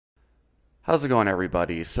How's it going,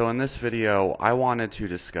 everybody? So in this video, I wanted to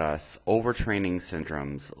discuss overtraining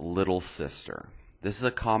syndrome's little sister. This is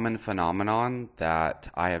a common phenomenon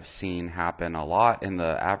that I have seen happen a lot in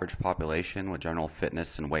the average population with general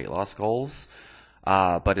fitness and weight loss goals,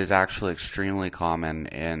 but is actually extremely common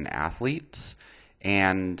in athletes.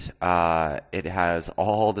 And it has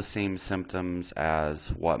all the same symptoms as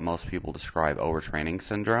what most people describe overtraining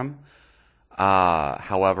syndrome.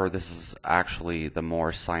 However, this is actually the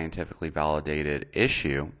more scientifically validated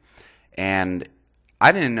issue. And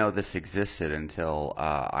I didn't know this existed until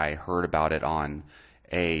I heard about it on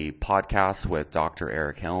a podcast with Dr.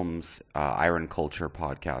 Eric Helms, Iron Culture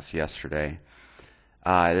podcast yesterday.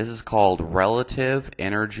 This is called Relative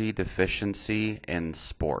Energy Deficiency in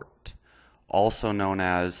Sport, also known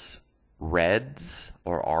as REDS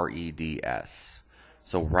or REDS.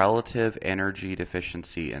 So relative energy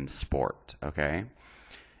deficiency in sport, okay?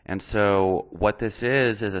 And so what this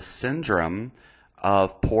is a syndrome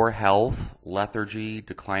of poor health, lethargy,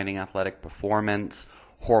 declining athletic performance,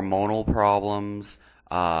 hormonal problems,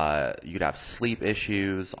 you'd have sleep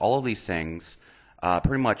issues, all of these things,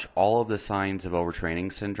 pretty much all of the signs of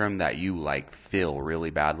overtraining syndrome that you feel really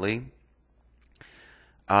badly.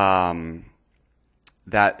 That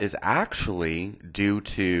is actually due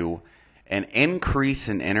to an increase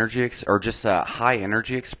in energy or just a high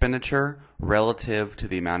energy expenditure relative to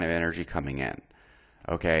the amount of energy coming in.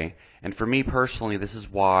 Okay? And for me personally, this is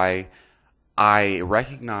why I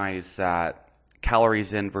recognize that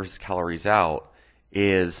calories in versus calories out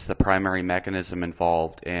is the primary mechanism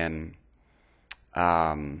involved in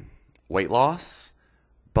weight loss.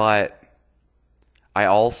 But I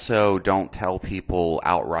also don't tell people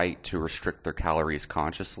outright to restrict their calories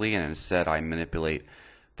consciously, and instead I manipulate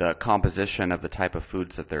the composition of the type of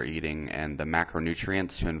foods that they're eating and the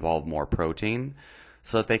macronutrients to involve more protein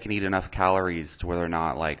so that they can eat enough calories to where they're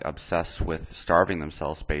not obsessed with starving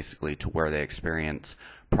themselves, basically, to where they experience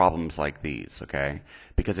problems like these, okay?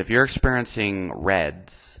 Because if you're experiencing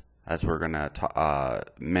REDS, as we're going to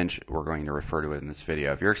mention, we're going to refer to it in this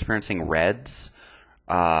video. If you're experiencing REDS,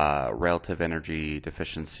 relative energy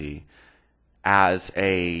deficiency, as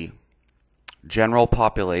a general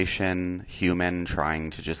population human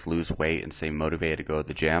trying to just lose weight and stay motivated to go to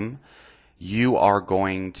the gym, you are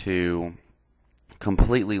going to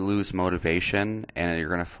completely lose motivation, and you're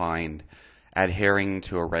going to find adhering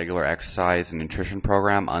to a regular exercise and nutrition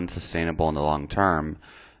program unsustainable in the long term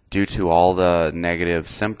due to all the negative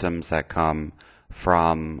symptoms that come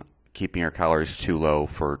from keeping your calories too low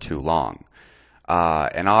for too long.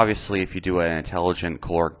 And obviously, if you do an intelligent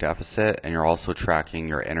caloric deficit and you're also tracking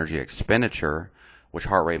your energy expenditure, which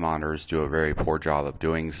heart rate monitors do a very poor job of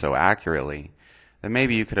doing so accurately, then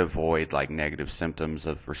maybe you could avoid negative symptoms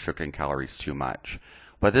of restricting calories too much.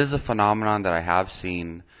 But this is a phenomenon that I have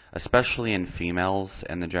seen, especially in females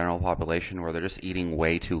in the general population, where they're just eating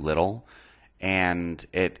way too little, and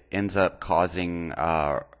it ends up causing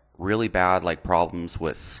really bad problems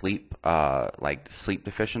with sleep, sleep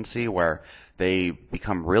deficiency, where they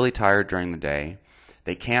become really tired during the day.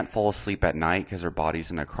 They can't fall asleep at night because their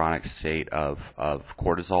body's in a chronic state of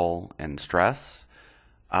cortisol and stress.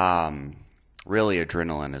 Really,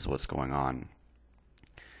 adrenaline is what's going on.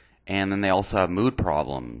 And then they also have mood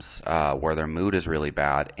problems, where their mood is really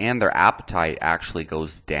bad, and their appetite actually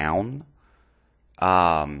goes down.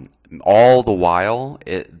 All the while,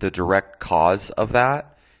 the direct cause of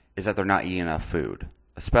that is that they're not eating enough food,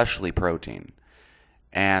 especially protein.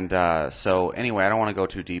 And so anyway, I don't want to go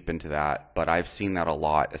too deep into that, but I've seen that a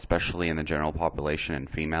lot, especially in the general population in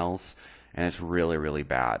females, and it's really, really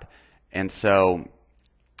bad. And so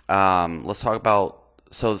let's talk about,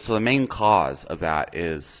 so the main cause of that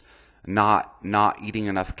is not eating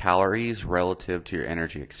enough calories relative to your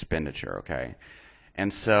energy expenditure, okay?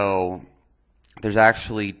 And so there's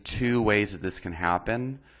actually two ways that this can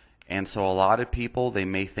happen. And so a lot of people, they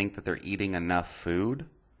may think that they're eating enough food.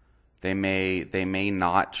 They may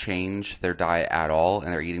not change their diet at all,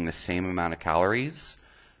 and they're eating the same amount of calories.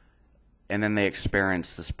 And then they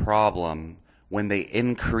experience this problem when they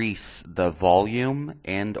increase the volume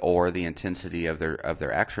and or the intensity of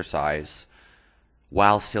their exercise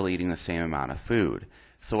while still eating the same amount of food.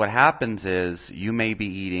 So what happens is you may be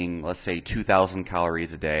eating, let's say, 2,000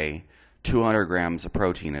 calories a day, 200 grams of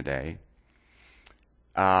protein a day.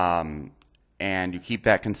 And you keep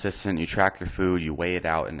that consistent, you track your food, you weigh it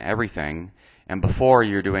out and everything. And before,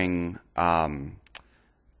 you're doing 3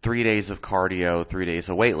 days of cardio, 3 days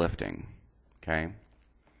of weightlifting, okay?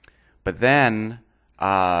 But then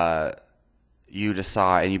you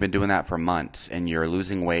decide, and you've been doing that for months, and you're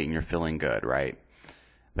losing weight and you're feeling good, right?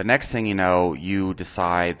 But next thing you know, you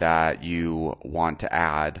decide that you want to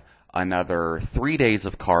add another 3 days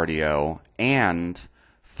of cardio, and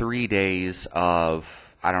 3 days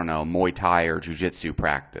of, I don't know, Muay Thai or Jiu-Jitsu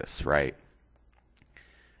practice, right?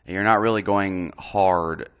 And you're not really going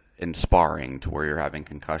hard in sparring to where you're having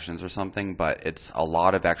concussions or something, but it's a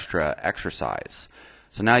lot of extra exercise.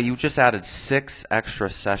 So now you've just added 6 extra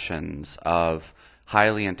sessions of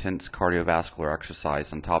highly intense cardiovascular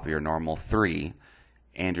exercise on top of your normal 3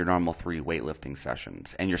 and your normal 3 weightlifting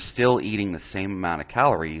sessions. And you're still eating the same amount of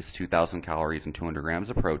calories, 2,000 calories and 200 grams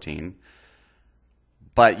of protein,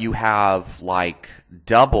 but you have like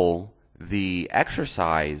double the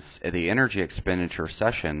exercise, the energy expenditure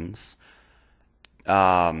sessions,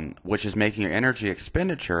 which is making your energy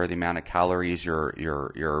expenditure, the amount of calories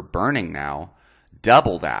you're burning now,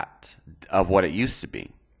 double that of what it used to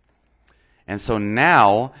be. And so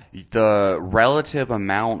now the relative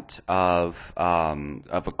amount of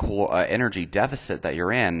a energy deficit that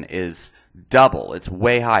you're in is double. It's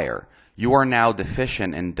way higher. You are now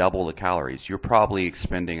deficient in double the calories. You're probably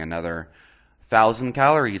expending another 1,000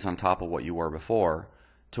 calories on top of what you were before,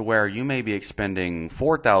 to where you may be expending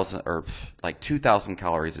 4,000 or like 2,000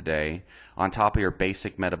 calories a day on top of your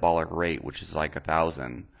basic metabolic rate, which is like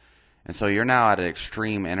 1,000. And so you're now at an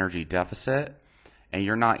extreme energy deficit, and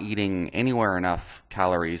you're not eating anywhere enough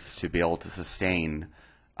calories to be able to sustain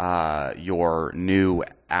your new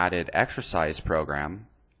added exercise program,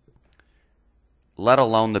 let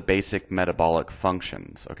alone the basic metabolic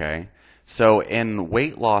functions, okay? So in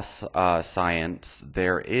weight loss science,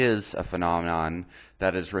 there is a phenomenon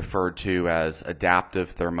that is referred to as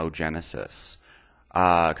adaptive thermogenesis.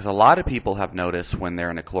 Because a lot of people have noticed when they're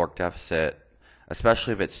in a caloric deficit,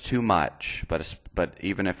 especially if it's too much, but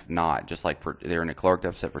even if not, just like they're in a caloric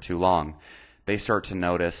deficit for too long, they start to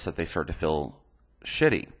notice that they start to feel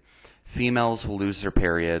shitty. Females will lose their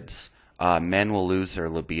periods, men will lose their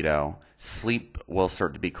libido, sleep will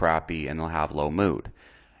start to be crappy, and they'll have low mood.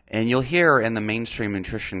 And you'll hear in the mainstream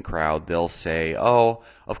nutrition crowd, they'll say, oh,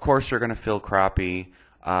 of course you're going to feel crappy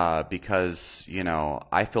because, you know,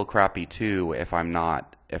 I feel crappy too if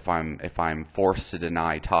I'm forced to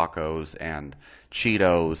deny tacos and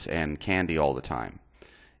Cheetos and candy all the time,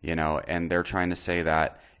 you know, and they're trying to say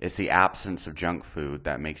that it's the absence of junk food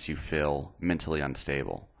that makes you feel mentally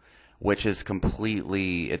unstable, which is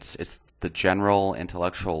completely, it's the general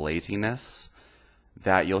intellectual laziness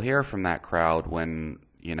that you'll hear from that crowd when,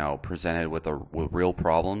 you know, presented with real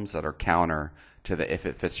problems that are counter to the if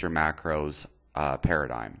it fits your macros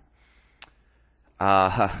paradigm.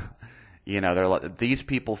 You know, these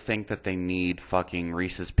people think that they need fucking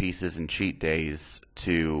Reese's Pieces and cheat days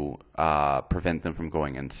to prevent them from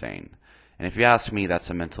going insane. And if you ask me,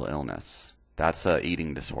 that's a mental illness. That's a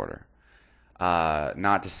eating disorder.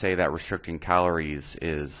 Not to say that restricting calories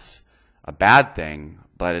is a bad thing,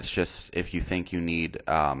 but it's just if you think you need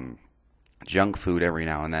junk food every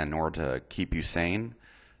now and then in order to keep you sane,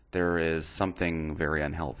 there is something very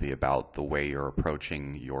unhealthy about the way you're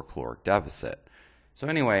approaching your caloric deficit. So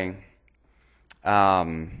anyway,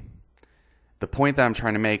 the point that I'm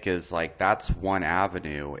trying to make is like that's one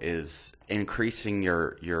avenue, is increasing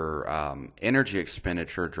your energy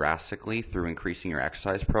expenditure drastically through increasing your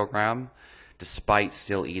exercise program, despite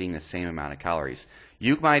still eating the same amount of calories.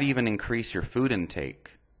 You might even increase your food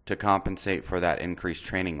intake to compensate for that increased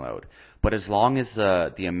training load. But as long as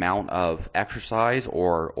the amount of exercise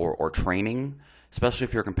or training, especially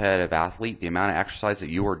if you're a competitive athlete, the amount of exercise that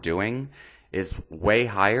you are doing is way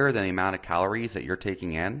higher than the amount of calories that you're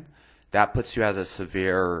taking in, that puts you at a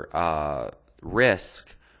severe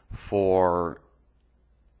risk for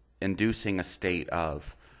inducing a state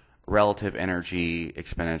of relative energy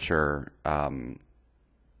expenditure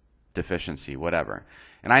deficiency, whatever.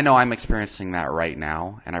 And I know I'm experiencing that right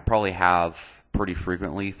now, and I probably have pretty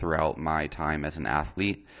frequently throughout my time as an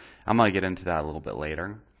athlete. I'm going to get into that a little bit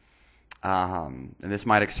later. And this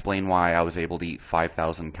might explain why I was able to eat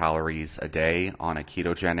 5,000 calories a day on a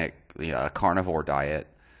ketogenic carnivore diet,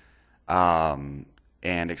 and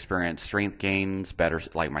experience strength gains, better,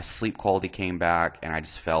 like my sleep quality came back, and I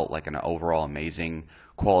just felt like an overall amazing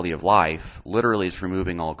quality of life. Literally just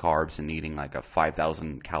removing all carbs and eating like a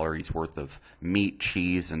 5,000 calories worth of meat,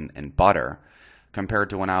 cheese, and butter, compared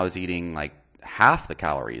to when I was eating like half the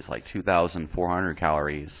calories, like 2,400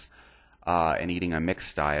 calories, and eating a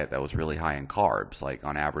mixed diet that was really high in carbs, like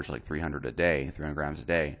on average like 300 grams a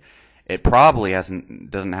day. It probably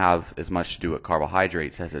doesn't have as much to do with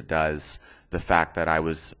carbohydrates as it does the fact that I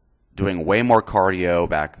was doing way more cardio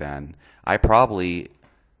back then. I probably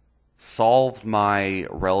solved my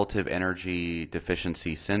relative energy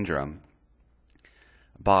deficiency syndrome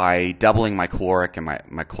by doubling my caloric and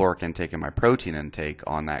my caloric intake and my protein intake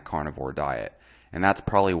on that carnivore diet. And that's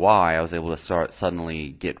probably why I was able to start suddenly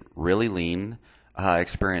get really lean,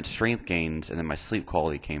 experience strength gains, and then my sleep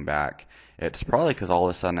quality came back. It's probably because all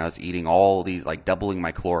of a sudden I was eating all these, like doubling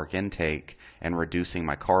my caloric intake and reducing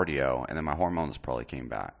my cardio, and then my hormones probably came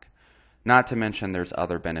back. Not to mention there's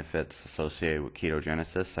other benefits associated with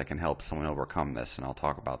ketogenesis that can help someone overcome this, and I'll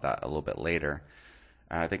talk about that a little bit later.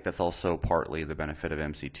 And I think that's also partly the benefit of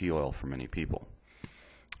MCT oil for many people.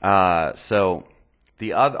 So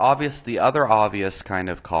the other obvious kind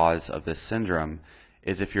of cause of this syndrome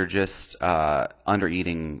is if you're just under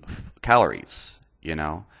eating calories.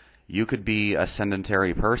 You could be a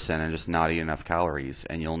sedentary person and just not eat enough calories,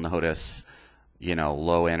 and you'll notice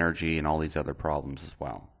low energy and all these other problems as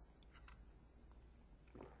well.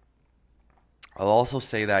 I'll also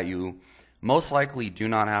say that you most likely do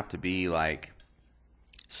not have to be like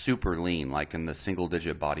super lean, like in the single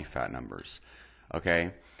digit body fat numbers.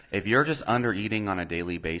 Okay? If you're just under eating on a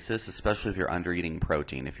daily basis, especially if you're under eating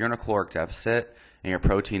protein, if you're in a caloric deficit and your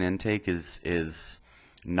protein intake is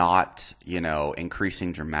not,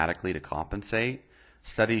 increasing dramatically to compensate,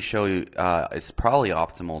 studies show you it's probably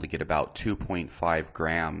optimal to get about 2.5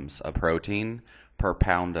 grams of protein per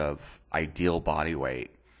pound of ideal body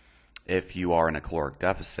weight if you are in a caloric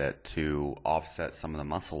deficit to offset some of the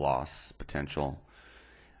muscle loss potential.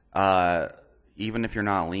 Even if you're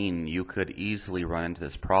not lean, you could easily run into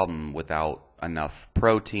this problem without enough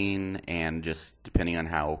protein, and just depending on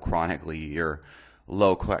how chronically your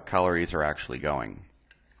low calories are actually going.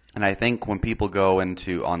 And I think when people go on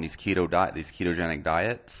these ketogenic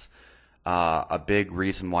diets, a big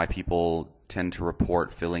reason why people tend to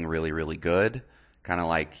report feeling really, really good, kind of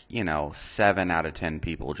like, 7 out of 10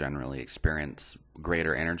 people generally experience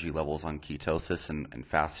greater energy levels on ketosis and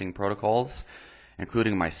fasting protocols,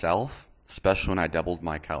 including myself, especially when I doubled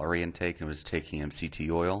my calorie intake and was taking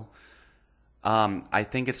MCT oil. I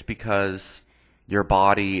think it's because your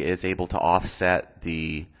body is able to offset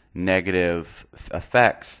the negative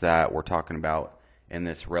effects that we're talking about in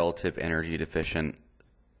this relative energy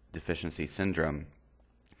deficiency syndrome,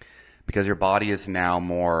 because your body is now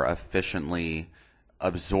more efficiently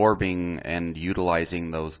absorbing and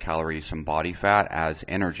utilizing those calories from body fat as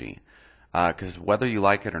energy. Because whether you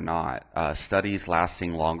like it or not, studies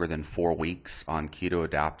lasting longer than 4 weeks on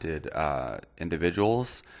keto-adapted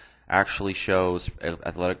individuals actually shows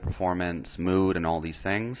athletic performance, mood, and all these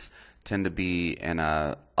things tend to be in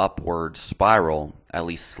a upward spiral, at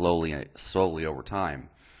least slowly over time.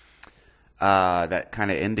 That kind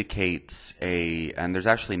of indicates and there's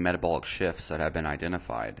actually metabolic shifts that have been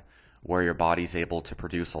identified where your body's able to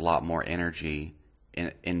produce a lot more energy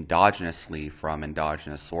endogenously from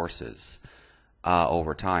endogenous sources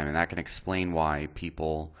over time. And that can explain why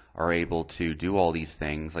people are able to do all these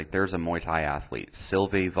things. Like there's a Muay Thai athlete,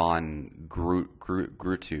 Sylvie von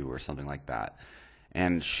Grutu or something like that.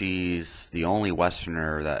 And she's the only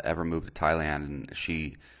Westerner that ever moved to Thailand, and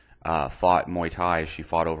she fought Muay Thai. She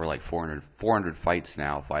fought over like 400 fights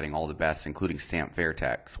now, fighting all the best, including Stamp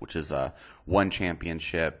Fairtex, which is a one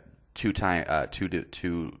championship, two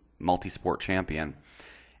multi-sport champion.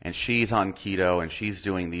 And she's on keto, and she's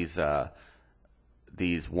doing these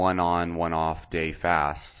one-on, one-off day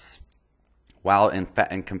fasts while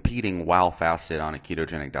and competing while fasted on a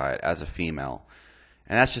ketogenic diet as a female.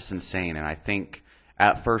 And that's just insane. And I think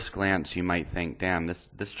at first glance you might think, damn,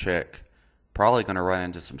 this chick probably going to run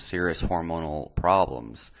into some serious hormonal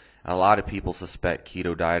problems. A lot of people suspect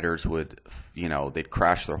keto dieters would, they'd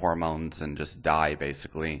crash their hormones and just die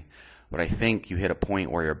basically. But I think you hit a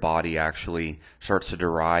point where your body actually starts to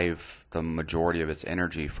derive the majority of its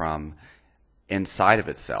energy from inside of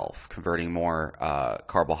itself, converting more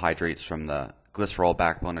carbohydrates from the glycerol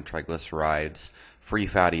backbone of triglycerides, free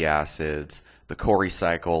fatty acids, the Cori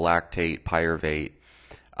cycle, lactate, pyruvate,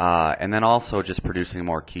 and then also just producing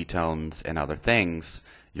more ketones and other things.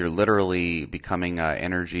 You're literally becoming an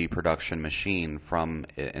energy production machine from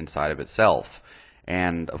inside of itself.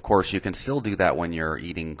 And of course, you can still do that when you're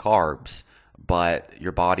eating carbs, but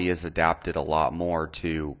your body is adapted a lot more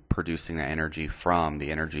to producing the energy from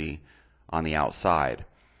the energy on the outside.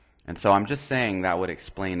 And so I'm just saying that would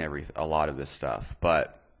explain a lot of this stuff.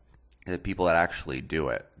 But the people that actually do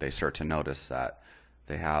it, they start to notice that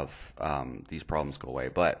they have these problems go away.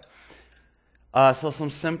 But so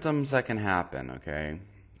some symptoms that can happen, okay?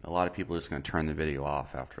 A lot of people are just going to turn the video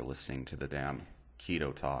off after listening to the damn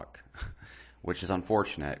keto talk, which is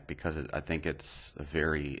unfortunate because I think it's a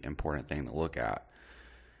very important thing to look at.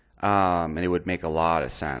 And it would make a lot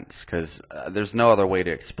of sense because there's no other way to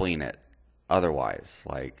explain it otherwise,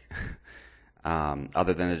 like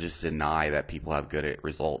other than to just deny that people have good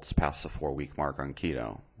results past the 4-week mark on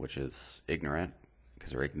keto, which is ignorant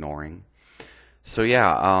because they're ignoring. So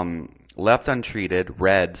yeah, left untreated,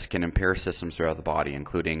 REDS can impair systems throughout the body,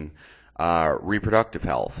 including reproductive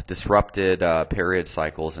health, disrupted period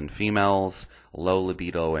cycles in females, low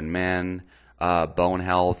libido in men, bone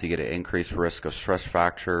health. You get an increased risk of stress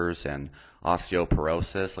fractures and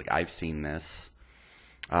osteoporosis. Like I've seen this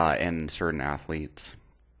in certain athletes.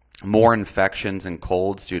 More infections and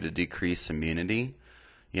colds due to decreased immunity.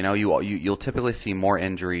 You know, you'll typically see more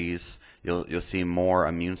injuries. You'll see more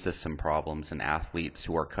immune system problems in athletes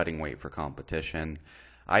who are cutting weight for competition.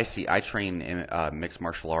 I train mixed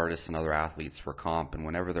martial artists and other athletes for comp, and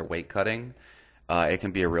whenever they're weight cutting, it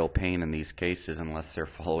can be a real pain in these cases unless they're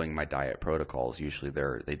following my diet protocols. Usually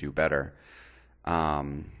they do better.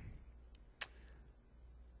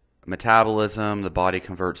 Metabolism, the body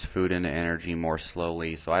converts food into energy more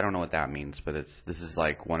slowly. So I don't know what that means, but this is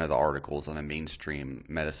like one of the articles on a mainstream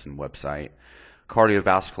medicine website.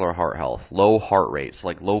 Cardiovascular heart health, low heart rates,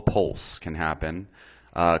 like low pulse can happen,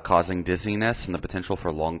 causing dizziness and the potential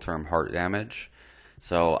for long-term heart damage.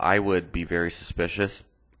 So I would be very suspicious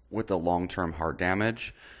with the long-term heart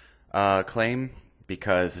damage claim,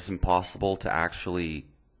 because it's impossible to actually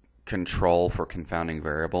control for confounding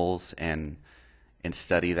variables and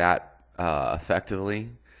study that effectively.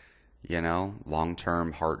 You know,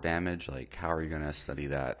 long-term heart damage, like how are you going to study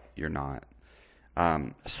that? You're not.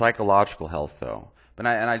 Psychological health, though, but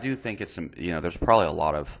I do think it's, you know, there's probably a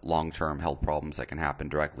lot of long-term health problems that can happen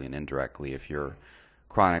directly and indirectly if you're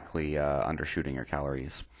chronically undershooting your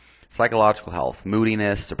calories. Psychological health,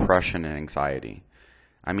 moodiness, depression, and anxiety.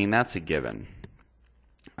 I mean, that's a given.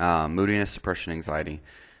 Moodiness, depression, anxiety.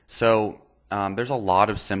 So there's a lot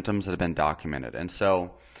of symptoms that have been documented, and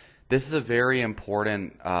so this is a very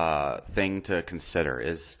important thing to consider.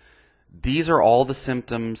 Is these are all the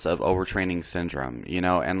symptoms of overtraining syndrome, you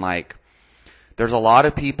know, and like there's a lot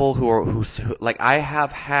of people who like I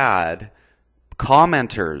have had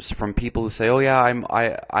commenters from people who say, "Oh yeah,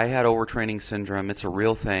 I had overtraining syndrome. It's a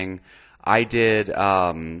real thing. I did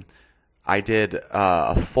a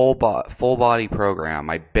full body program.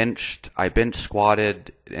 I bench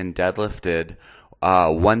squatted and deadlifted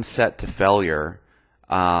one set to failure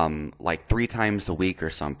like 3 times a week or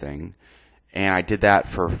something." And I did that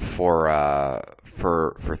for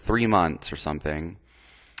 3 months or something,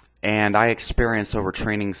 and I experienced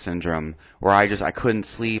overtraining syndrome where I couldn't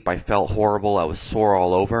sleep. I felt horrible. I was sore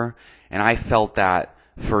all over, and I felt that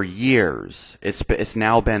for years. It's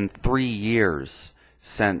now been 3 years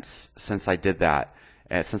since I did that,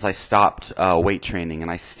 since I stopped weight training,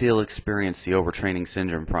 and I still experience the overtraining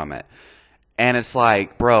syndrome from it. And it's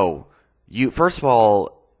like, bro, first of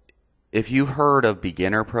all, if you've heard of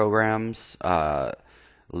beginner programs,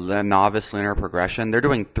 novice linear progression, they're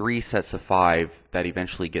doing 3 sets of 5 that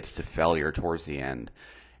eventually gets to failure towards the end.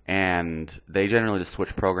 And they generally just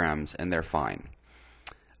switch programs and they're fine.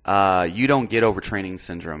 You don't get overtraining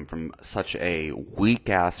syndrome from such a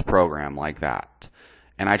weak-ass program like that.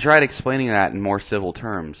 And I tried explaining that in more civil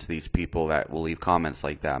terms to these people that will leave comments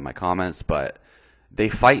like that in my comments, but they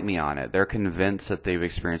fight me on it. They're convinced that they've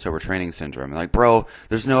experienced overtraining syndrome. They're like, bro,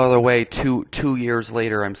 there's no other way. Two years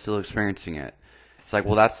later, I'm still experiencing it. It's like,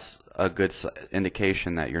 well, that's a good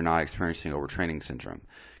indication that you're not experiencing overtraining syndrome.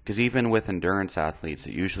 Because even with endurance athletes,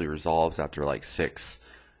 it usually resolves after like 6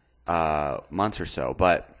 months or so.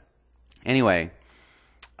 But anyway,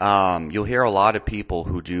 you'll hear a lot of people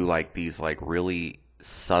who do like these like really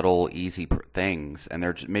subtle, easy things, and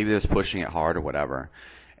maybe they're just pushing it hard or whatever.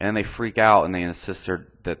 And then they freak out and they insist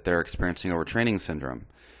that they're experiencing overtraining syndrome.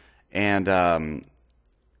 And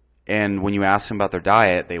when you ask them about their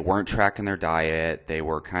diet, they weren't tracking their diet. They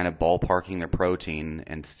were kind of ballparking their protein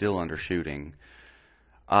and still undershooting.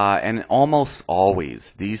 And almost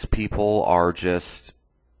always, these people are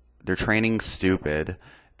they're training stupid.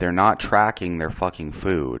 They're not tracking their fucking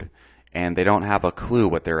food. And they don't have a clue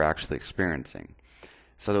what they're actually experiencing.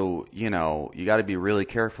 So, you know, you got to be really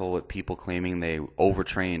careful with people claiming they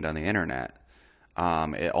overtrained on the internet.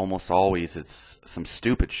 Almost always it's some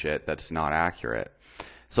stupid shit that's not accurate.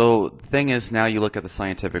 So the thing is, now you look at the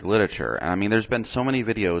scientific literature, and I mean, there's been so many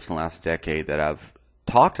videos in the last decade that have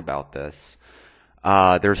talked about this.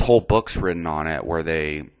 There's whole books written on it where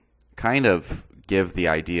they kind of give the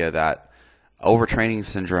idea that overtraining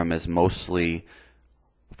syndrome is mostly,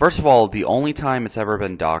 first of all, the only time it's ever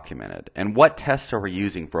been documented. And what tests are we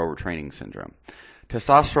using for overtraining syndrome?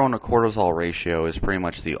 Testosterone to cortisol ratio is pretty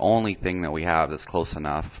much the only thing that we have that's close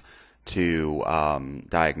enough to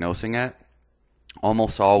diagnosing it.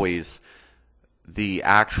 Almost always, the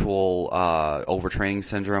actual overtraining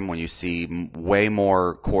syndrome, when you see way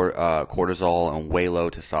more cortisol and way low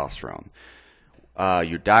testosterone.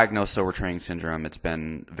 you're diagnosed overtraining syndrome. It's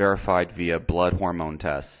been verified via blood hormone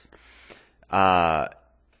tests.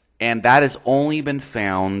 And that has only been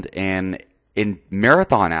found in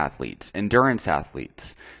marathon athletes, endurance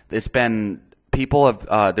athletes. There's been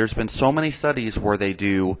so many studies where they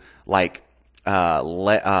do like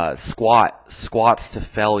squats to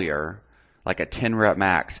failure, like a 10 rep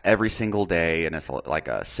max every single day, and it's like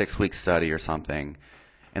a 6-week study or something.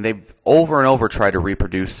 And they've over and over tried to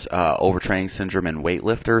reproduce overtraining syndrome in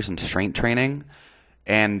weightlifters and strength training,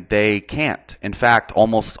 and they can't. In fact,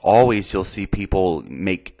 almost always you'll see people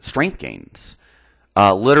make strength gains.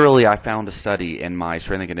 Literally, I found a study in my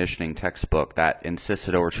strength and conditioning textbook that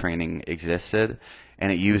insisted overtraining existed,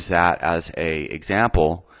 and it used that as a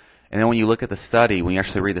example. And then when you look at the study, when you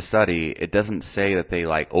actually read the study, it doesn't say that they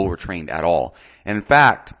like overtrained at all. And in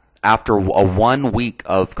fact, after a 1 week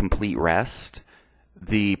of complete rest,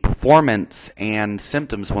 the performance and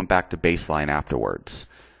symptoms went back to baseline afterwards.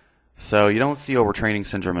 So you don't see overtraining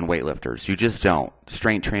syndrome in weightlifters. You just don't.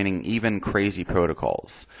 Strength training, even crazy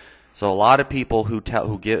protocols. So a lot of people who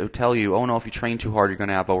tell you, oh no, if you train too hard, you're going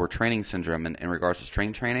to have overtraining syndrome in regards to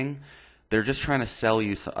strength training, they're just trying to sell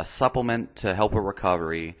you a supplement to help with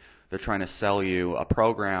recovery. They're trying to sell you a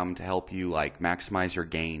program to help you like maximize your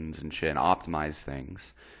gains and shit and optimize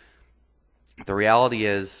things. The reality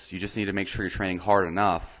is you just need to make sure you're training hard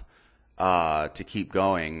enough to keep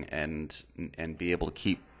going and be able to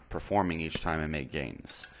keep performing each time and make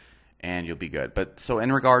gains, and you'll be good. But so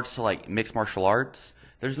in regards to like mixed martial arts,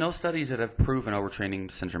 there's no studies that have proven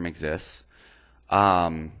overtraining syndrome exists.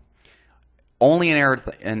 Only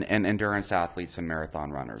in endurance athletes and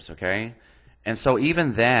marathon runners, okay? And so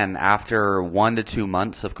even then, after 1 to 2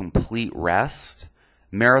 months of complete rest,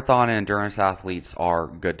 marathon and endurance athletes are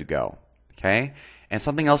good to go, okay? And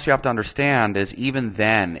something else you have to understand is even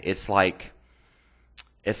then, it's like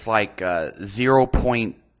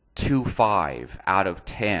 0.25 out of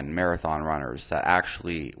 10 marathon runners that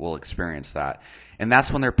actually will experience that. And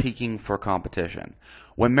that's when they're peaking for competition.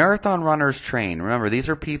 When marathon runners train, remember, these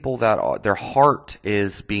are people that their heart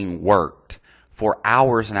is being worked for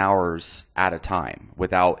hours and hours at a time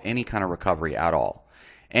without any kind of recovery at all.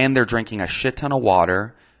 And they're drinking a shit ton of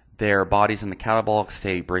water. Their body's in the catabolic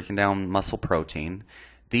state, breaking down muscle protein.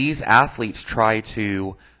 These athletes try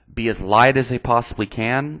to be as light as they possibly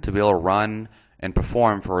can to be able to run and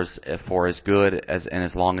perform for as good as and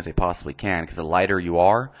as long as they possibly can. Because the lighter you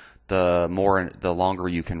are, the longer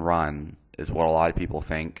you can run, is what a lot of people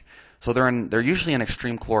think. So they're usually in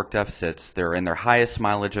extreme caloric deficits. They're in their highest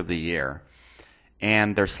mileage of the year,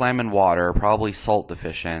 and they're slamming water, probably salt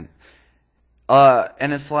deficient.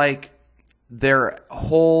 And it's like their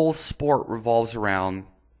whole sport revolves around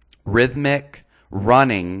rhythmic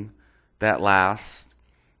running that lasts,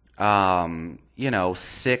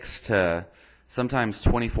 6 to sometimes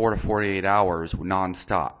 24 to 48 hours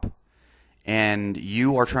nonstop. And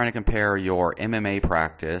you are trying to compare your MMA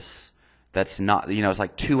practice that's not, it's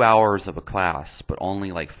like 2 hours of a class, but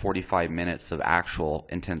only like 45 minutes of actual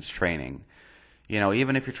intense training.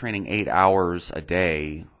 Even if you're training 8 hours a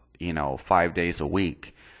day, 5 days a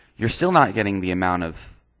week, you're still not getting the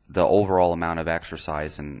overall amount of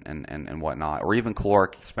exercise and whatnot, or even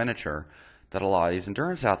caloric expenditure that a lot of these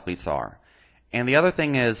endurance athletes are. And the other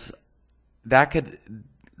thing is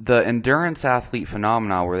the endurance athlete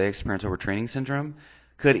phenomena where they experience overtraining syndrome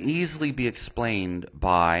could easily be explained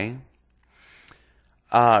by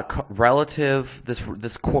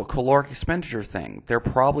this caloric expenditure thing. They're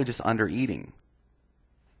probably just under eating.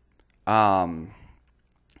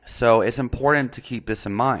 So it's important to keep this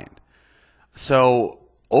in mind. So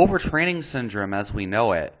overtraining syndrome, as we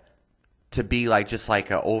know it, to be just like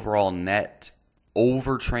an overall net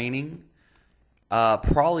overtraining,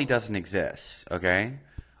 probably doesn't exist, okay?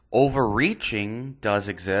 Overreaching does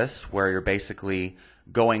exist, where you're basically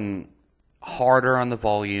going harder on the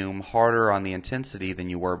volume, harder on the intensity than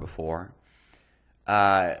you were before,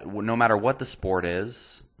 no matter what the sport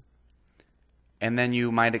is. And then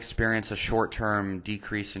you might experience a short-term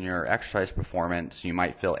decrease in your exercise performance. You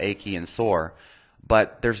might feel achy and sore.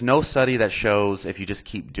 But there's no study that shows if you just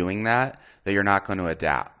keep doing that you're not going to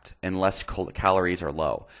adapt unless calories are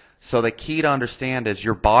low. So the key to understand is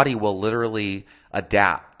your body will literally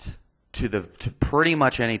adapt to pretty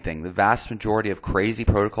much anything. The vast majority of crazy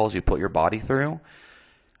protocols you put your body through,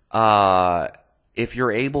 if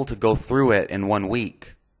you're able to go through it in 1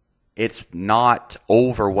 week, it's not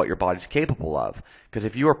over what your body's capable of. Because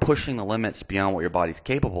if you are pushing the limits beyond what your body's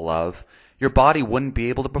capable of, your body wouldn't be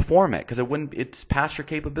able to perform it because it's past your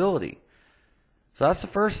capability. So that's the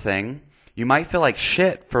first thing. You might feel like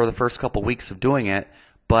shit for the first couple weeks of doing it,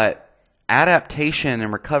 but adaptation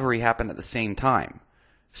and recovery happen at the same time.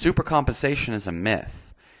 Supercompensation is a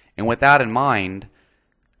myth. And with that in mind,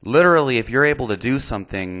 literally, if you're able to do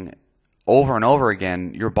something over and over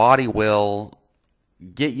again, your body will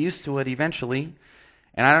get used to it eventually.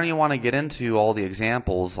 And I don't even want to get into all the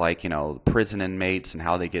examples like, prison inmates and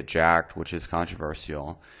how they get jacked, which is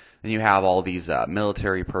controversial. Then you have all these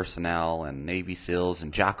military personnel and Navy SEALs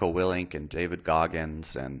and Jocko Willink and David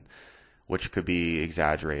Goggins, and which could be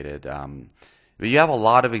exaggerated. But you have a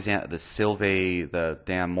lot of examples. The Sylvie, the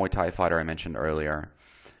damn Muay Thai fighter I mentioned earlier.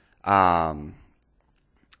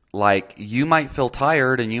 Like, you might feel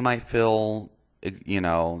tired and you might feel,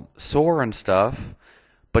 sore and stuff,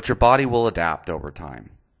 but your body will adapt over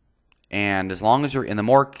time. And as long as you're in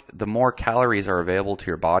the more calories are available to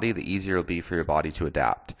your body, the easier it'll be for your body to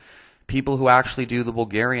adapt. People who actually do the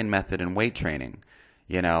Bulgarian method in weight training,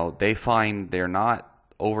 they find they're not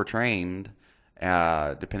overtrained,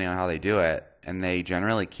 depending on how they do it, and they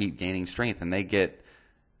generally keep gaining strength, and they get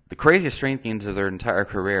the craziest strength gains of their entire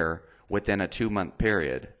career within a 2-month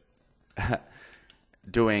period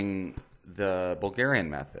doing the Bulgarian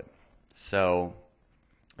method. So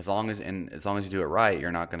as long as you do it right,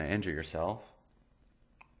 you're not going to injure yourself.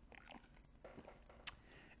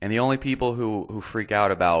 And the only people who freak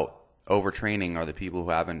out about overtraining are the people who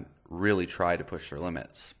haven't really tried to push their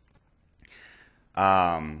limits.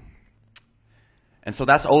 And so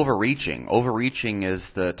that's overreaching. Overreaching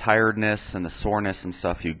is the tiredness and the soreness and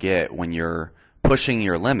stuff you get when you're pushing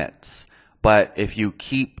your limits. But if you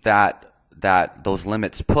keep those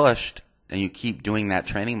limits pushed and you keep doing that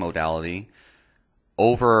training modality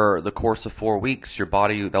over the course of 4 weeks, your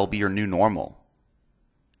body, that'll be your new normal,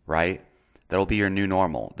 right? That'll be your new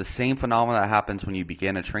normal. The same phenomenon that happens when you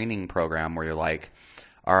begin a training program where you're like,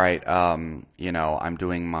 all right, I'm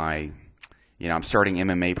doing I'm starting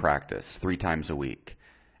MMA practice 3 times a week.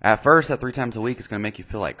 At first, that 3 times a week is going to make you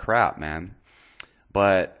feel like crap, man.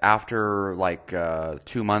 But after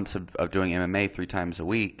 2 months of doing MMA 3 times a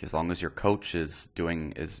week, as long as your coach is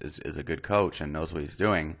a good coach and knows what he's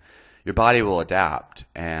doing, your body will adapt,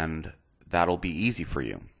 and that'll be easy for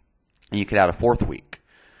you. And you could add a 4th week.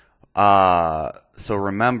 So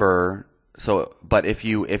remember,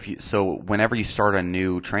 whenever you start a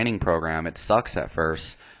new training program, it sucks at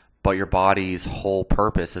first, but your body's whole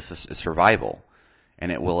purpose is survival, and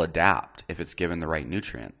it will adapt if it's given the right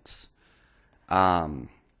nutrients. Now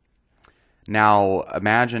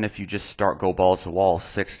imagine if you just go balls to the wall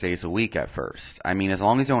 6 days a week at first. I mean, as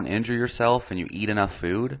long as you don't injure yourself and you eat enough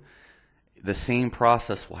food, the same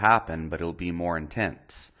process will happen, but it'll be more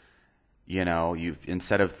intense.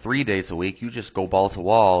 Instead of 3 days a week, you just go balls to the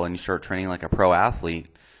wall and you start training like a pro athlete.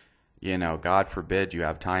 God forbid you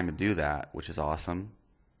have time to do that, which is awesome.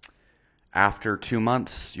 After 2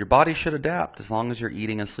 months, your body should adapt as long as you're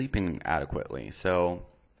eating and sleeping adequately. So,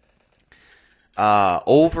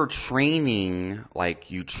 overtraining, like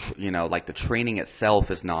the training itself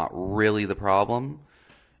is not really the problem,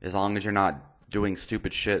 as long as you're not doing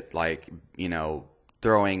stupid shit like,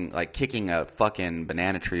 kicking a fucking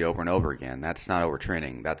banana tree over and over again. That's not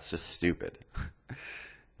overtraining. That's just stupid.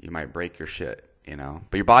 You might break your shit,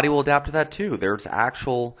 But your body will adapt to that too. There's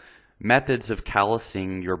actual methods of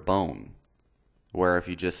callousing your bone, where if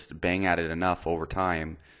you just bang at it enough over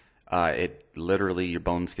time, your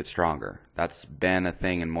bones get stronger. That's been a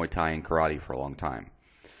thing in Muay Thai and karate for a long time.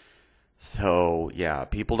 So, yeah,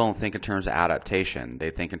 people don't think in terms of adaptation.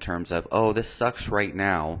 They think in terms of, oh, this sucks right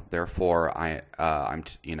now, therefore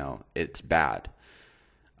it's bad.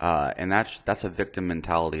 And that's a victim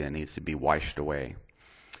mentality that needs to be washed away.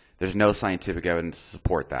 There's no scientific evidence to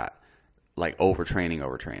support that, like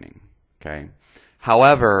overtraining, okay?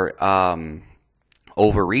 However,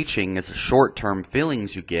 overreaching is the short-term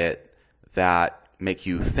feelings you get that make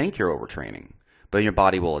you think you're overtraining, but your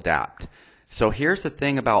body will adapt. So here's the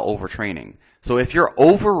thing about overtraining. So if you're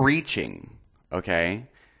overreaching, okay,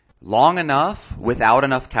 long enough without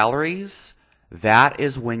enough calories, that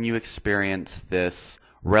is when you experience this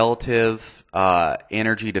relative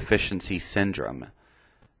energy deficiency syndrome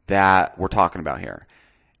that we're talking about here.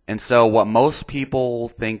 And so what most people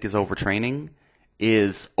think is overtraining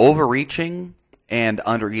is overreaching and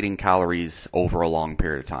undereating calories over a long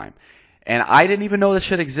period of time. And I didn't even know this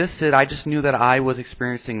shit existed. I just knew that I was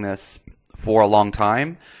experiencing this for a long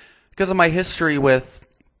time because of my history with,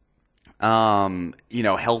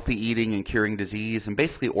 healthy eating and curing disease and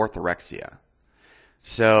basically orthorexia.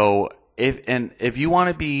 So if you want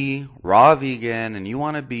to be raw vegan and you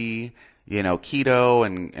want to be, keto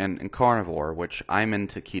and carnivore, which I'm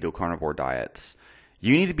into keto carnivore diets,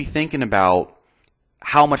 you need to be thinking about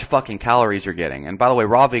how much fucking calories you're getting. And by the way,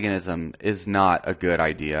 raw veganism is not a good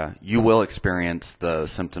idea. You will experience the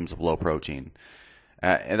symptoms of low protein.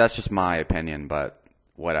 And that's just my opinion, but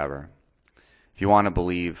whatever. If you want to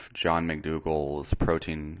believe John McDougall's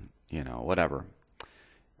protein, whatever.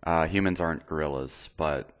 Humans aren't gorillas,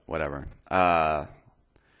 but whatever.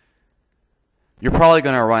 You're probably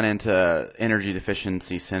going to run into energy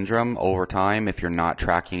deficiency syndrome over time if you're not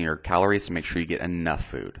tracking your calories to make sure you get enough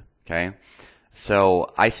food, okay?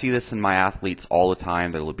 So I see this in my athletes all the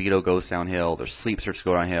time. Their libido goes downhill. Their sleep starts to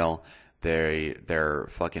go downhill. Their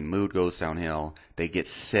fucking mood goes downhill. They get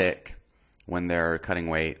sick when they're cutting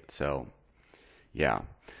weight. So, yeah.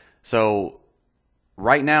 So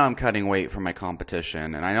right now I'm cutting weight for my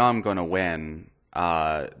competition, and I know I'm going to win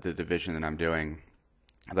the division that I'm doing.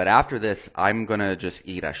 But after this, I'm going to just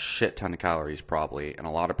eat a shit ton of calories probably and a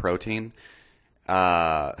lot of protein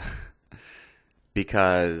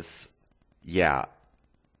because,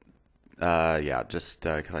 just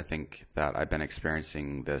because I think that I've been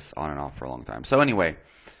experiencing this on and off for a long time. So anyway,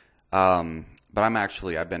 but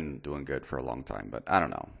I've been doing good for a long time, but I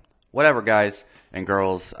don't know. Whatever, guys and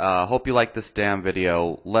girls. Hope you like this damn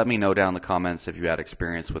video. Let me know down in the comments if you had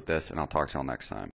experience with this, and I'll talk to y'all next time.